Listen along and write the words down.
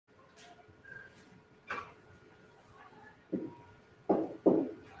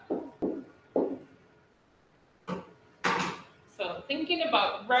thinking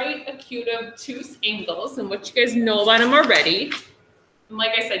about right, acute, obtuse angles and what you guys know about them already. And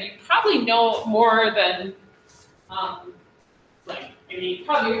like I said, you probably know more than, you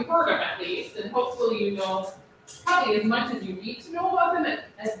probably heard of at least, and hopefully you know probably as much as you need to know about them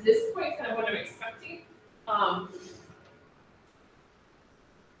at this point, kind of what I'm expecting.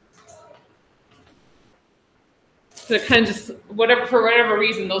 So kind of just for whatever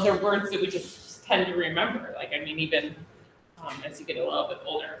reason, those are words that we just tend to remember. Like, I mean, even as you get a little bit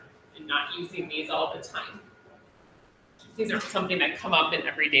older and not using these all the time. These aren't something that come up in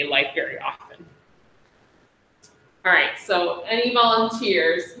everyday life very often. All right, so any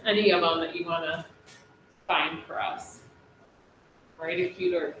volunteers, any of them that you want to find for us? Right,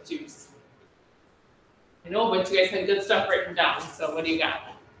 acute or obtuse? I know a bunch of you guys had good stuff written down, so what do you got?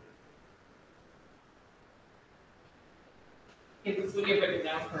 Okay, this is what you've written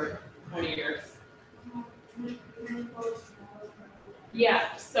down for 20 years.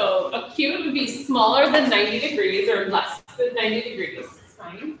 Yeah, so acute would be smaller than 90 degrees or less than 90 degrees. It's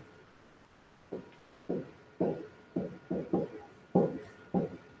fine.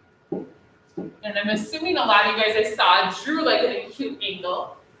 And I'm assuming a lot of you guys I saw drew like an acute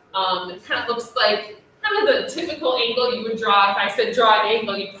angle. It kind of looks like kind of the typical angle you would draw. If I said draw an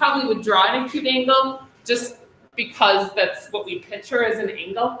angle, you probably would draw an acute angle just because that's what we picture as an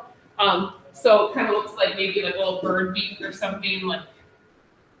angle. So it kind of looks like maybe like a little bird beak or something like.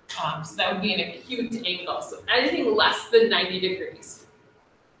 So that would be an acute angle. So anything less than 90 degrees.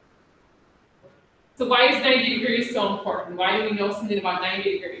 So why is 90 degrees so important? Why do we know something about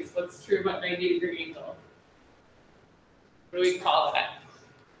 90 degrees? What's true about 90 degree angle? What do we call that?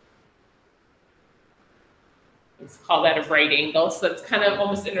 Let's call that a right angle. So that's kind of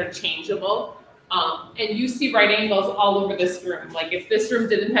almost interchangeable. And you see right angles all over this room. Like if this room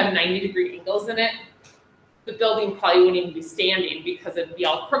didn't have 90-degree angles in it, the building probably wouldn't even be standing because it'd be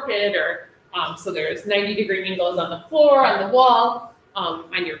all crooked or so there's 90-degree angles on the floor, on the wall,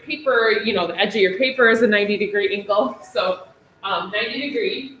 on your paper, you know, the edge of your paper is a 90-degree angle. So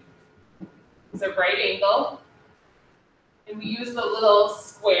 90-degree is a right angle. And we use the little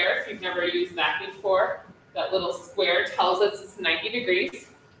square, if you've never used that before. That little square tells us it's 90 degrees.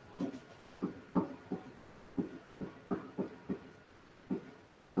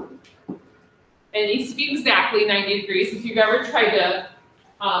 And it needs to be exactly 90 degrees. If you've ever tried to,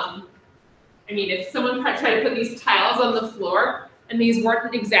 if someone tried to put these tiles on the floor and these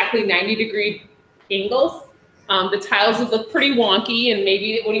weren't exactly 90-degree angles, the tiles would look pretty wonky and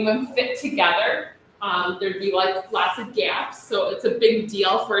maybe it wouldn't even fit together. There'd be like lots of gaps. So it's a big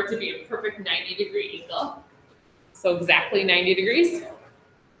deal for it to be a perfect 90-degree angle. So exactly 90 degrees.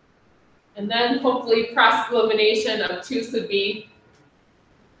 And then hopefully cross-elimination obtuse would be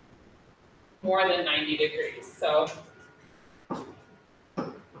more than 90 degrees. So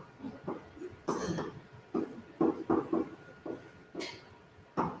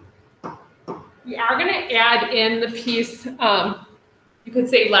we are going to add in the piece, you could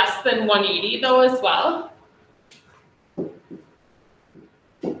say less than 180 though as well.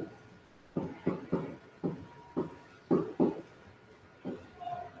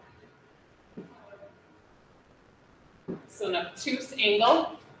 So an obtuse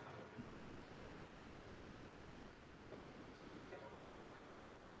angle.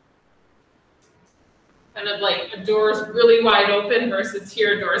 Kind of like a door is really wide open versus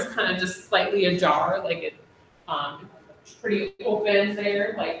here a door is kind of just slightly ajar, like it pretty open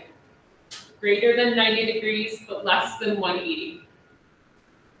there, like greater than 90 degrees, but less than 180.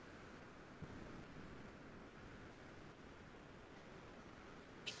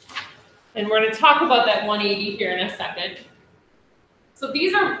 And we're going to talk about that 180 here in a second. So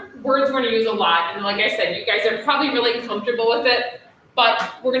these are words we're going to use a lot, and like I said, you guys are probably really comfortable with it.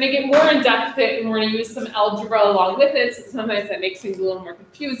 But we're going to get more in depth with it, and we're going to use some algebra along with it. So sometimes that makes things a little more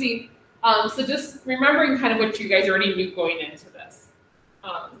confusing. So just remembering kind of what you guys already knew going into this.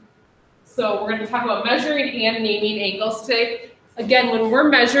 So we're going to talk about measuring and naming angles today. Again, when we're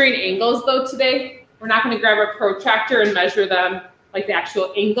measuring angles though today, we're not going to grab a protractor and measure them like the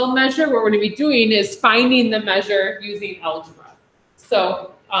actual angle measure. What we're going to be doing is finding the measure using algebra.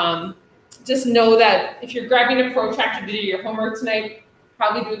 So just know that if you're grabbing a protractor to do your homework tonight,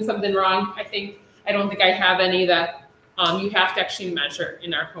 probably doing something wrong. I don't think I have any that you have to actually measure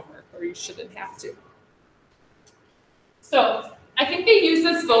in our homework, or you shouldn't have to. So I think they use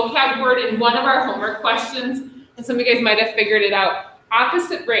this vocab word in one of our homework questions, and some of you guys might have figured it out.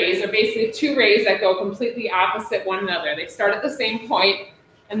 Opposite rays are basically two rays that go completely opposite one another. They start at the same point,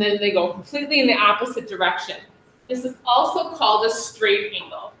 and then they go completely in the opposite direction. This is also called a straight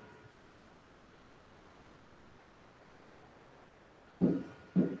angle.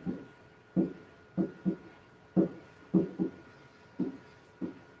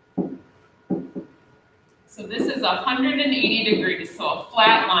 So this is 180 degrees, so a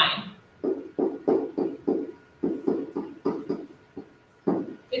flat line.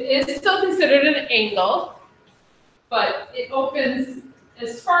 It is still considered an angle, but it opens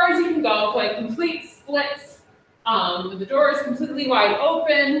as far as you can go, like complete splits. The door is completely wide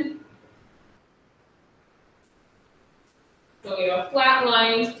open. So we have a flat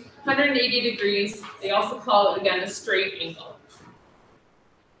line, 180 degrees. They also call it, again, a straight angle.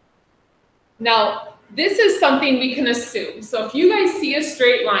 Now, this is something we can assume. So if you guys see a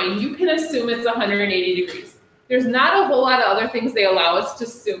straight line, you can assume it's 180 degrees. There's not a whole lot of other things they allow us to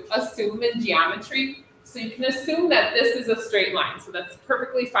assume in geometry. So you can assume that this is a straight line. So that's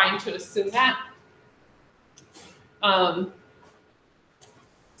perfectly fine to assume that. So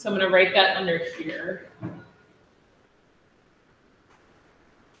I'm going to write that under here.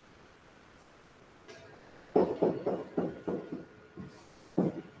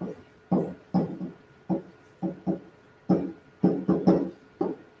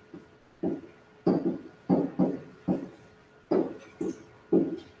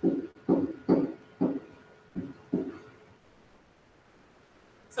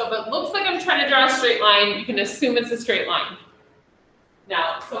 So if it looks like I'm trying to draw a straight line, you can assume it's a straight line.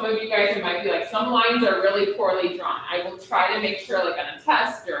 Now, some of you guys might be like, some lines are really poorly drawn. I will try to make sure, like on a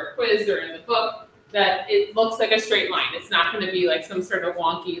test or a quiz or in the book, that it looks like a straight line. It's not going to be like some sort of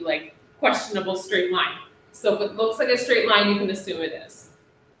wonky, like questionable straight line. So if it looks like a straight line, you can assume it is.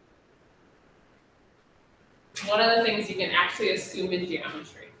 One of the things you can actually assume in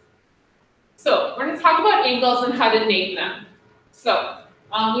geometry. So we're going to talk about angles and how to name them. So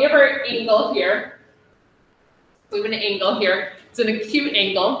we have our angle here. We have an angle here. It's an acute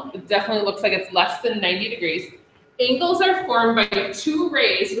angle. It definitely looks like it's less than 90 degrees. Angles are formed by two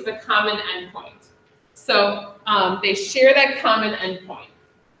rays with a common endpoint. So they share that common endpoint.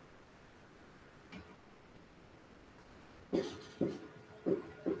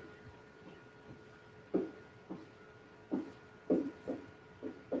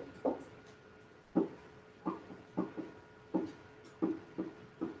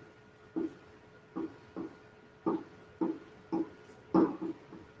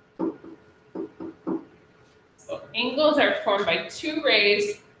 Angles are formed by two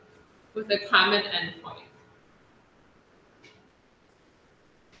rays with a common endpoint.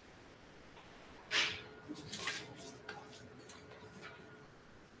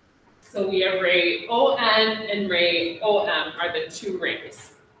 So we have ray ON and ray OM are the two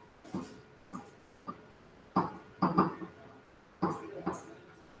rays.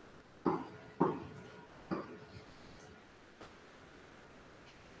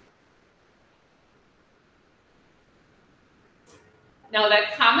 Now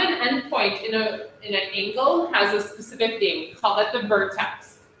that common endpoint in an angle has a specific name. We call it the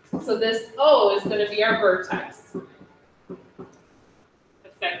vertex. So this O is going to be our vertex.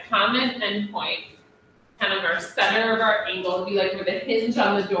 It's that common endpoint, kind of our center of our angle. It'll be like where the hinge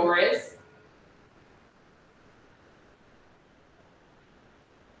on the door is.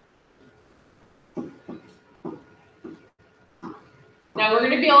 Now we're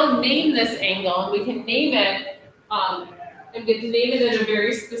going to be able to name this angle, and we can name it and get to name it in a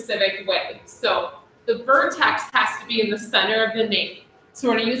very specific way. So the vertex has to be in the center of the name. So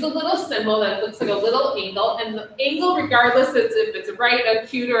we're going to use a little symbol that looks like a little angle, and the angle, regardless if it's a right,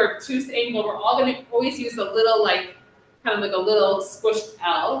 acute, or obtuse angle, we're all going to always use a little, like, kind of like a little squished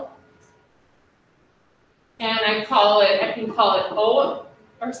L. And I can call it NOM,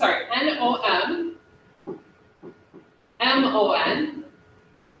 MON,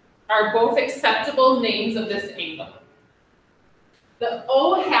 are both acceptable names of this angle. The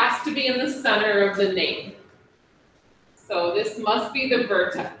O has to be in the center of the name. So this must be the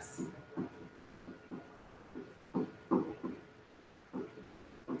vertex.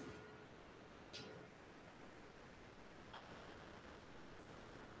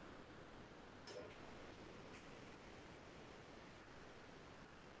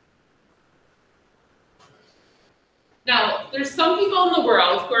 Now, there's some people in the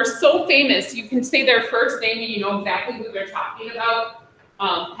world who are so famous, you can say their first name and you know exactly who they're talking about.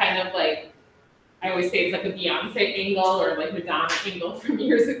 Kind of like, I always say it's like a Beyonce angle or like Madonna angle from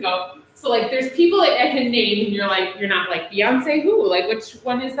years ago. So like there's people that I can name and you're not like, Beyonce who? Like which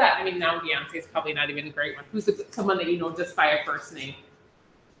one is that? I mean, now Beyonce is probably not even a great one. Who's someone that you know just by a first name?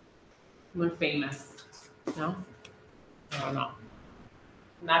 Someone famous? No? I don't know.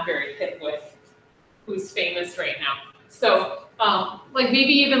 I'm not very hip with who's famous right now. So, like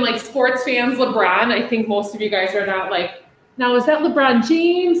maybe even like sports fans, LeBron, I think most of you guys are not like, now is that LeBron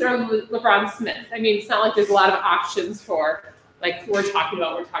James or LeBron Smith? I mean, it's not like there's a lot of options for like who we're talking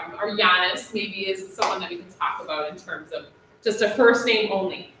about, or Giannis maybe is someone that we can talk about in terms of just a first name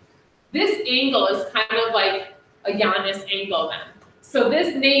only. This angle is kind of like a Giannis angle then. So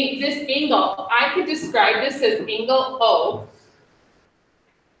this angle, I could describe this as angle O.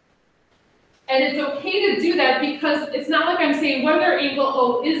 And it's okay to do that because it's not like I'm saying whether angle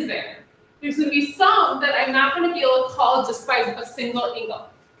O is there. There's going to be some that I'm not going to be able to call just by a single angle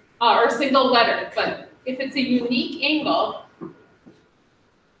or a single letter. But if it's a unique angle,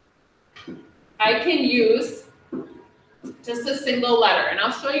 I can use just a single letter. And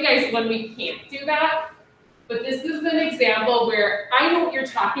I'll show you guys when we can't do that. But this is an example where I know what you're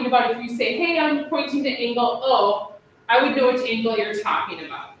talking about. If you say, hey, I'm pointing to angle O, I would know which angle you're talking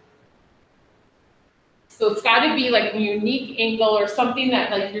about. So it's got to be like a unique angle or something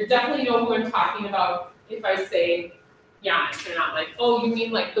that like you definitely know who I'm talking about if I say Giannis. They're not like, oh, you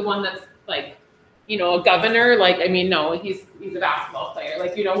mean like the one that's like, you know, a governor? Like, I mean, no, he's a basketball player.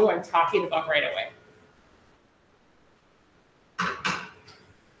 Like, you know who I'm talking about right away.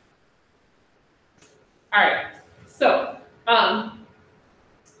 All right, so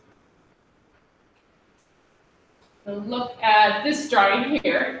look at this drawing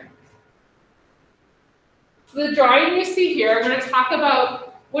here. So the drawing you see here, I'm going to talk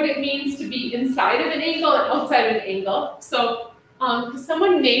about what it means to be inside of an angle and outside of an angle. So can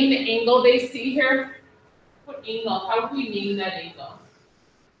someone name the angle they see here? What angle? How do we name that angle?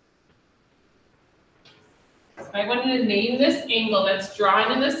 So I wanted to name this angle that's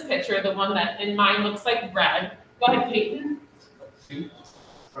drawn in this picture, the one that in mine looks like red. Go ahead, Peyton.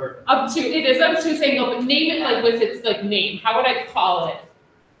 Up to, it is obtuse angle, but name it like with its like name. How would I call it?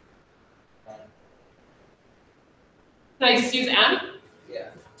 Can I just use M? Yeah.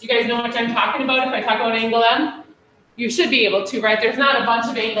 Do you guys know what I'm talking about if I talk about angle M? You should be able to, right? There's not a bunch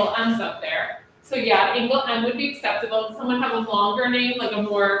of angle M's up there. So yeah, angle M would be acceptable. Does someone have a longer name, like a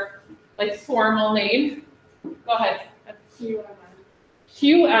more like formal name? Go ahead. QMN.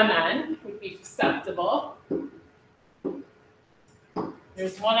 QMN would be acceptable.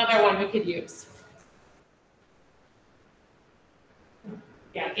 There's one other one we could use.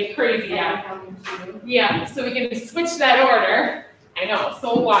 Yeah, get crazy, yeah. Yeah, so we can switch that order. I know,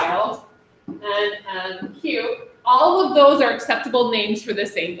 so wild. And Q, all of those are acceptable names for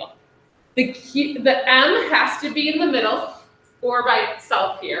this angle. The M has to be in the middle or by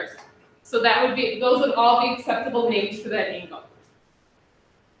itself here. So that would be, those would all be acceptable names for that angle.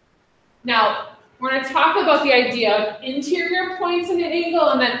 Now, we're going to talk about the idea of interior points in an angle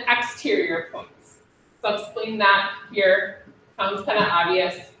and then exterior points. So I'll explain that here. Sounds kind of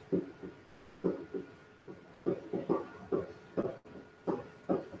obvious.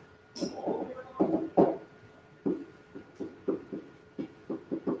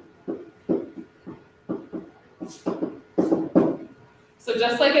 So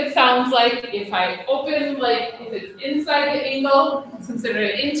just like it sounds like, if I open, like if it's inside the angle, it's considered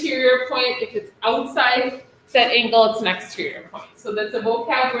an interior point. If it's outside that angle, it's an exterior point. So that's a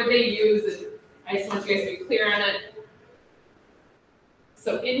vocab word they use. I just want you guys to be clear on it.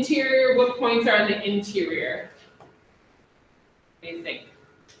 So interior, what points are on the interior? What do you think?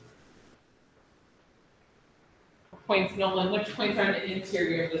 Points, Nolan, which points are on the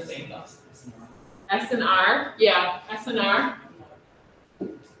interior of this angle? S and R, yeah, S and R.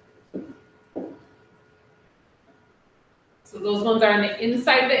 So those ones are on the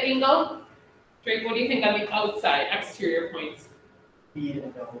inside of the angle. Drake, what do you think on the outside, exterior points? P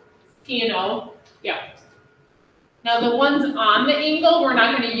and O. P and O, yeah. Now the ones on the angle, we're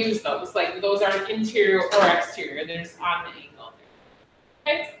not going to use those. Like those aren't interior or exterior. They're just on the angle.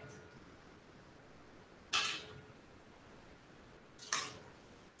 Okay.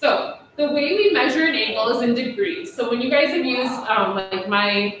 So the way we measure an angle is in degrees. So when you guys have used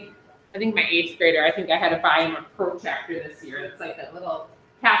like I think my 8th grader, I think I had to buy him a protractor this year. It's like a little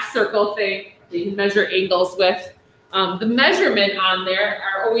half circle thing that you can measure angles with. The measurement on there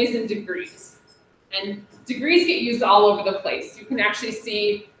are always in degrees. And degrees get used all over the place. You can actually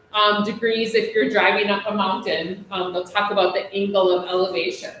see degrees if you're driving up a mountain. They'll talk about the angle of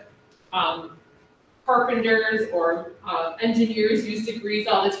elevation. Carpenters or engineers use degrees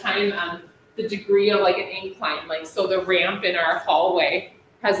all the time on the degree of like an incline. Like so the ramp in our hallway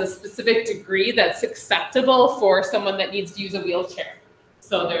has a specific degree that's acceptable for someone that needs to use a wheelchair.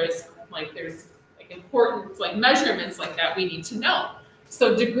 So there's important like measurements like that we need to know.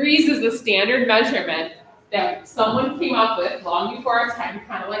 So degrees is the standard measurement that someone came up with long before our time,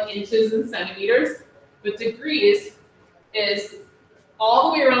 kind of like inches and centimeters. But degrees is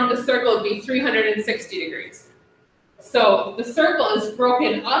all the way around the circle would be 360 degrees. So the circle is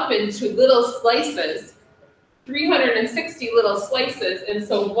broken up into little slices, 360 little slices, and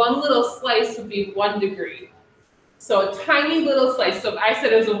so one little slice would be 1 degree. So a tiny little slice. So if I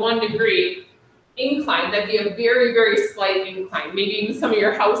said it was a 1 degree incline, that'd be a very, very slight incline. Maybe even some of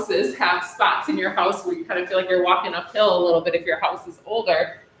your houses have spots in your house where you kind of feel like you're walking uphill a little bit if your house is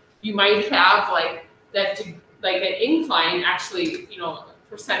older. You might have like that, like an incline, actually, you know,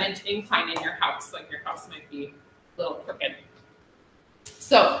 percentage incline in your house. Like your house might be a little crooked.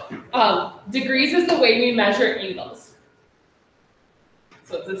 So degrees is the way we measure angles.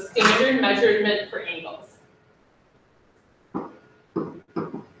 So it's a standard measurement for angles.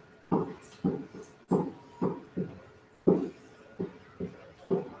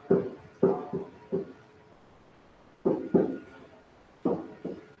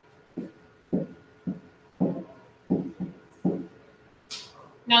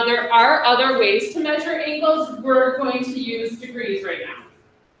 Now there are other ways to measure angles. We're going to use degrees right now.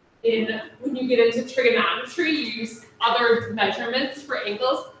 When you get into trigonometry, you use other measurements for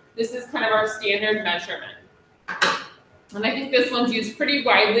angles. This is kind of our standard measurement. And I think this one's used pretty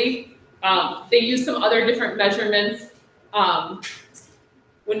widely. They use some other different measurements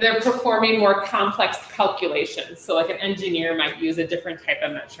when they're performing more complex calculations. So like an engineer might use a different type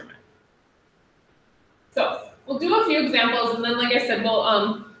of measurement. So we'll do a few examples, and then like I said,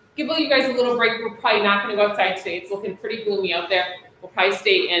 we'll give you guys a little break. We're probably not going to go outside today. It's looking pretty gloomy out there. We'll probably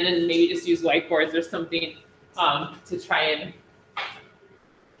stay in and maybe just use whiteboards or something to try and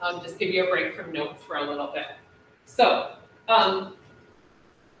just give you a break from notes for a little bit. So,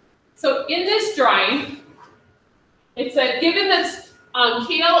 so in this drawing, it said, given that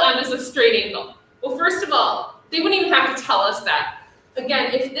KLM is a straight angle. Well, first of all, they wouldn't even have to tell us that.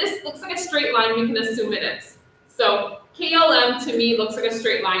 Again, if this looks like a straight line, we can assume it is. So KLM to me looks like a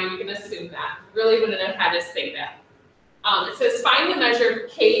straight line, we can assume that. Really wouldn't have had to say that. It says find the measure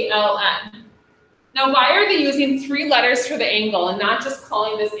of KLM. Now, why are they using 3 letters for the angle and not just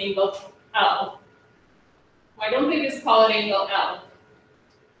calling this angle L? Why don't they just call it angle L?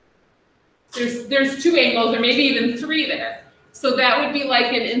 There's 2 angles, or maybe even 3 there. So that would be like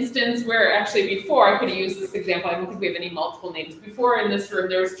an instance where, actually before, I could have used this example. I don't think we have any multiple names. Before in this room,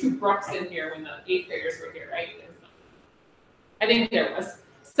 there was 2 Brooks in here when the 8th graders were here, right? I think there was.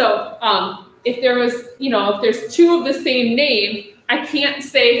 So if there was, if there's 2 of the same name, I can't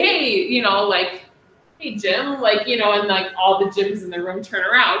say, hey, like, hey, Jim, like, and like all the Jims in the room turn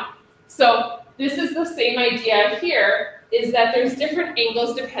around. So this is the same idea here, is that there's different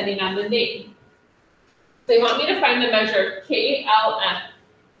angles depending on the name. They want me to find the measure of KLM.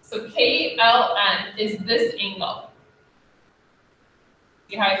 So KLM is this angle.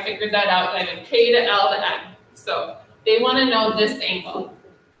 See how I figured that out? I went K to L to M. So they want to know this angle.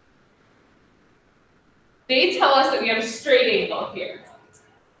 They tell us that we have a straight angle here.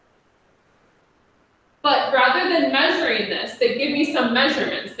 But rather than measuring this, they give me some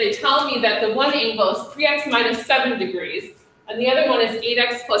measurements. They tell me that the one angle is 3x minus 7 degrees, and the other one is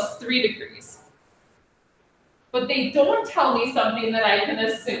 8x plus 3 degrees. But they don't tell me something that I can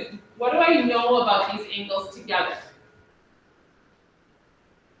assume. What do I know about these angles together?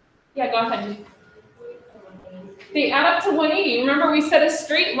 Yeah, go ahead. They add up to 180. Remember, we said a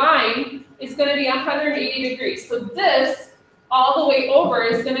straight line is going to be 180 degrees. So this, all the way over,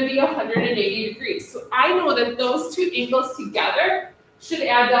 is going to be 180 degrees. So I know that those 2 angles together should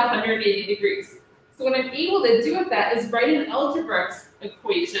add to 180 degrees. So what I'm able to do with that is write an algebraic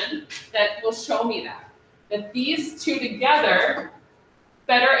equation that will show me that these 2 together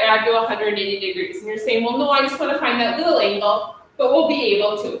better add to 180 degrees. And you're saying, well, no, I just want to find that little angle, but we'll be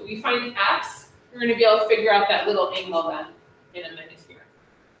able to. If we find x, we're going to be able to figure out that little angle then in a minute here.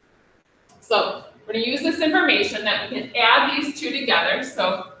 So we're going to use this information that we can add these 2 together.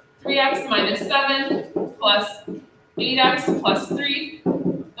 So 3x minus 7 plus 8x plus 3.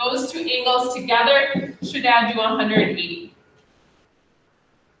 Those 2 angles together should add to 180.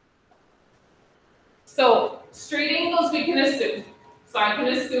 So straight angles we can assume. So I can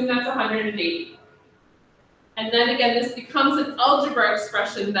assume that's 180. And then again, this becomes an algebra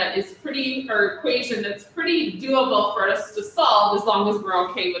expression that is equation that's pretty doable for us to solve as long as we're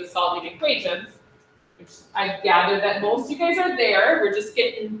okay with solving equations, which I gather that most of you guys are there. We're just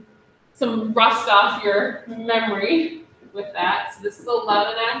getting some rust off your memory with that. So this is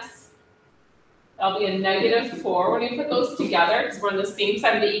 11x. That'll be a negative 4 when we put those together, because we're on the same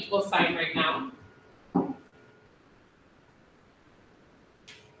side of the equal sign right now.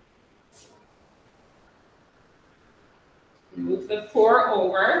 Move the 4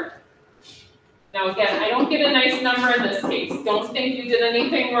 over. Now again, I don't get a nice number in this case. Don't think you did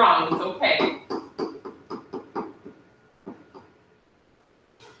anything wrong. It's okay.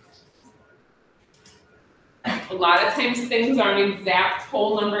 lot of times things aren't exact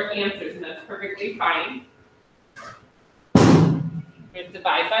whole number answers, and that's perfectly fine. We're going to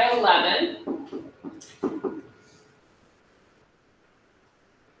divide by 11.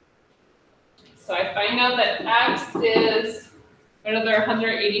 So I find out that x is, whatever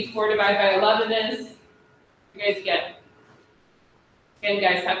 184 divided by 11 is. You guys get. Again,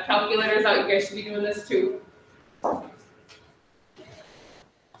 guys, have calculators out. You guys should be doing this too.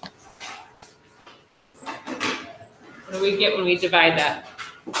 What do we get when we divide that?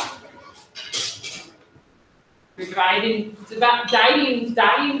 We're dying to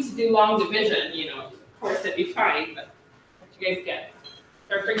do long division, you know. Of course, that'd be fine, but what you guys get?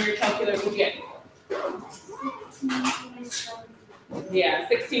 Start bringing your calculator to get. Yeah,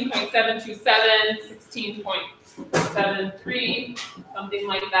 16.727, 16.73, something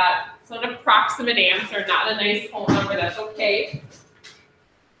like that. So an approximate answer, not a nice whole number, that's okay.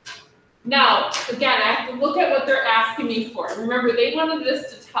 Now, again, I have to look at what they're asking me for. Remember, they wanted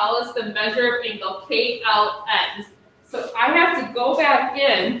this to tell us the measure of angle KLN. So I have to go back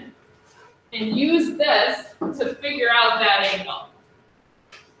in and use this to figure out that angle.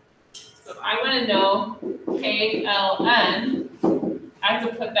 So if I want to know KLN, I have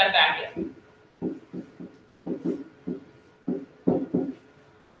to put that back in.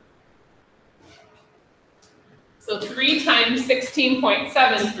 So 3 times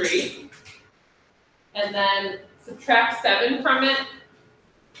 16.73, and then subtract 7 from it,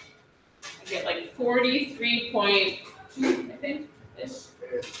 I get like 43.2, I think, ish.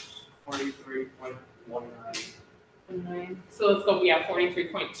 It's 43.19. So let's go, yeah,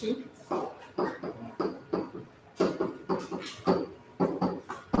 43.2. So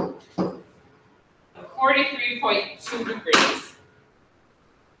 43.2 degrees.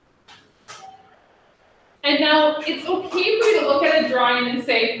 And now it's okay for you to look at a drawing and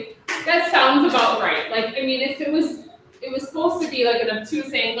say, that sounds about right. Like, I mean, if it was supposed to be like an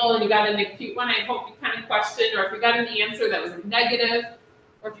obtuse angle and you got an acute one, I hope you kind of question, or if you got an answer that was negative,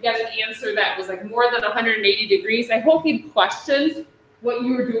 or if you got an answer that was like more than 180 degrees, I hope you'd question what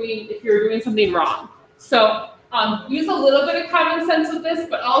you were doing if you were doing something wrong. So use a little bit of common sense with this,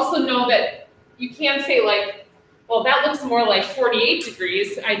 but also know that you can't say like, well, that looks more like 48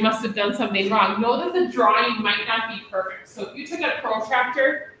 degrees. I must have done something wrong. Know that the drawing might not be perfect. So if you took a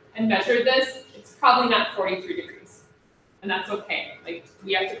protractor and measured this, it's probably not 43 degrees. And that's okay. Like,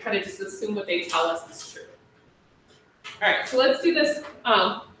 we have to kind of just assume what they tell us is true. All right, so let's do this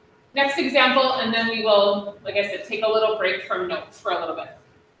next example, and then we will, like I said, take a little break from notes for a little bit.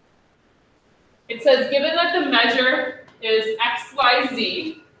 It says, given that the measure is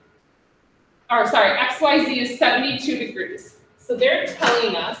XYZ is 72 degrees. So they're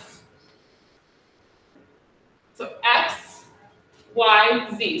telling us, so X, Y,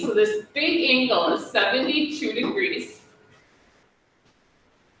 Z. So this big angle is 72 degrees.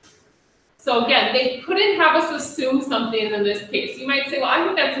 So again, they couldn't have us assume something in this case. You might say, well, I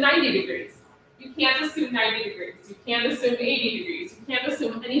think that's 90 degrees. You can't assume 90 degrees. You can't assume 80 degrees. You can't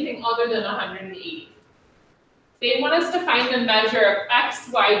assume anything other than 180. They want us to find the measure of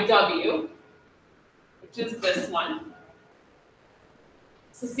XYW, which is this one.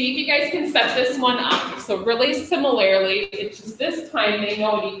 So see if you guys can set this one up. So really similarly, it's just this time they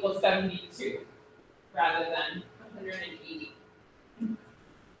know it equals 72 rather than 180.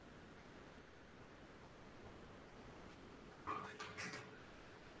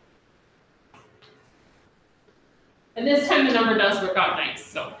 And this time the number does work out nice.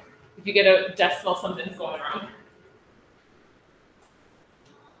 So if you get a decimal, something's going wrong.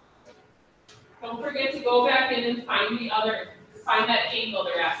 Don't forget to go back in and find that angle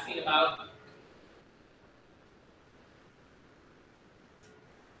they're asking about.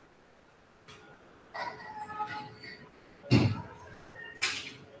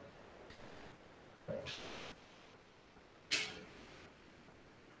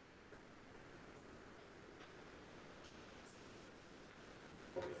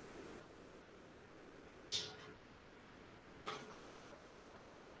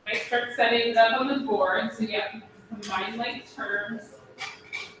 I start setting it up on the board so you have to combine like terms.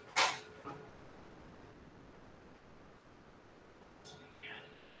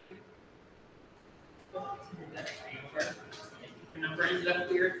 The number ended up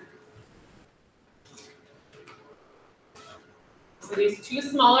weird. So these two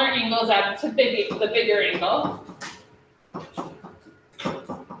smaller angles add to the bigger angle.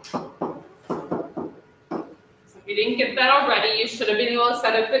 If you didn't get that already, you should have been able to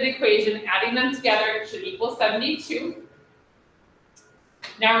set up an equation. Adding them together should equal 72.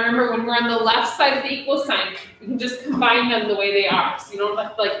 Now remember, when we're on the left side of the equal sign, we can just combine them the way they are. So you don't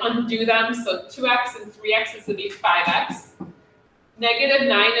have to like undo them. So 2x and 3x is going to be 5x. Negative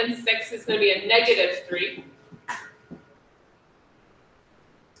 9 and 6 is going to be a negative 3.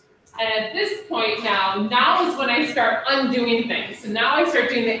 And at this point now is when I start undoing things. So now I start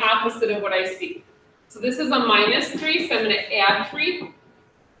doing the opposite of what I see. So this is a minus 3, so I'm going to add 3.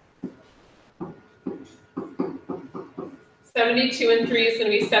 72 and 3 is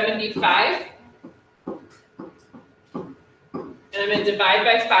going to be 75. And I'm going to divide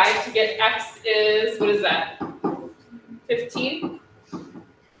by 5 to get x is, what is that? 15.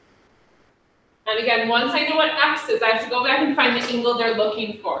 And again, once I know what x is, I have to go back and find the angle they're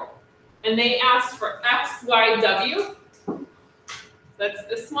looking for. And they asked for x, y, w. So that's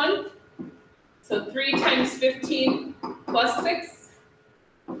this one. So 3 times 15 plus 6.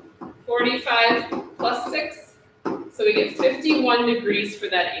 45 plus 6. So we get 51 degrees for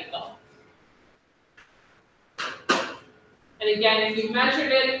that angle. And again, if you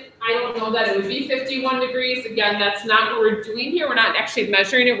measured it, I don't know that it would be 51 degrees. Again, that's not what we're doing here. We're not actually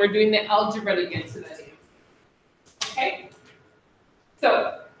measuring it. We're doing the algebra to get to that answer. Okay?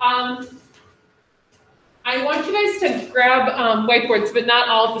 So, I want you guys to grab whiteboards, but not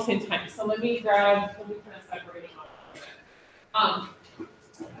all at the same time. So let me kind of separate them out.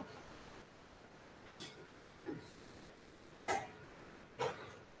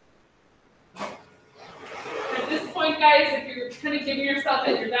 At this point, guys, if you're kind of giving yourself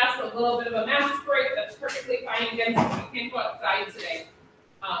at your desk a little bit of a math break, that's perfectly fine. Again, since you can't go outside today.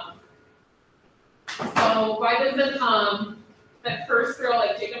 So why doesn't that first row,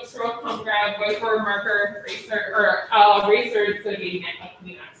 like Jacob's row, come grab whiteboard, marker, eraser, or eraser is going to be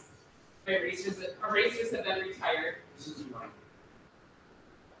next. Erasers have been retired. This is mine.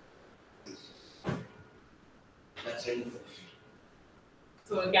 That's English.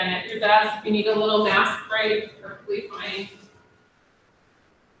 So again, at your desk, if you need a little math break, perfectly fine.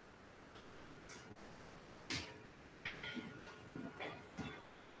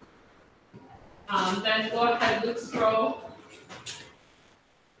 Then go ahead, Luke's row.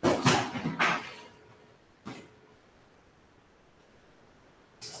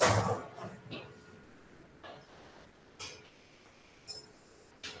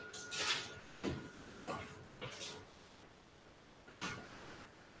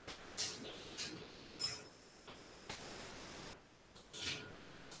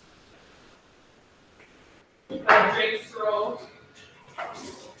 Drake's row.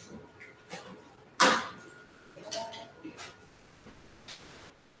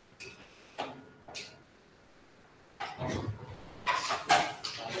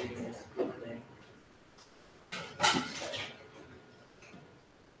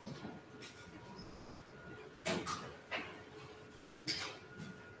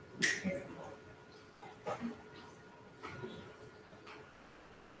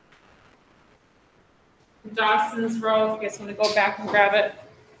 Dawson's row, if you guys want to go back and grab it.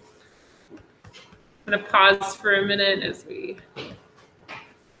 I'm going to pause for a minute as we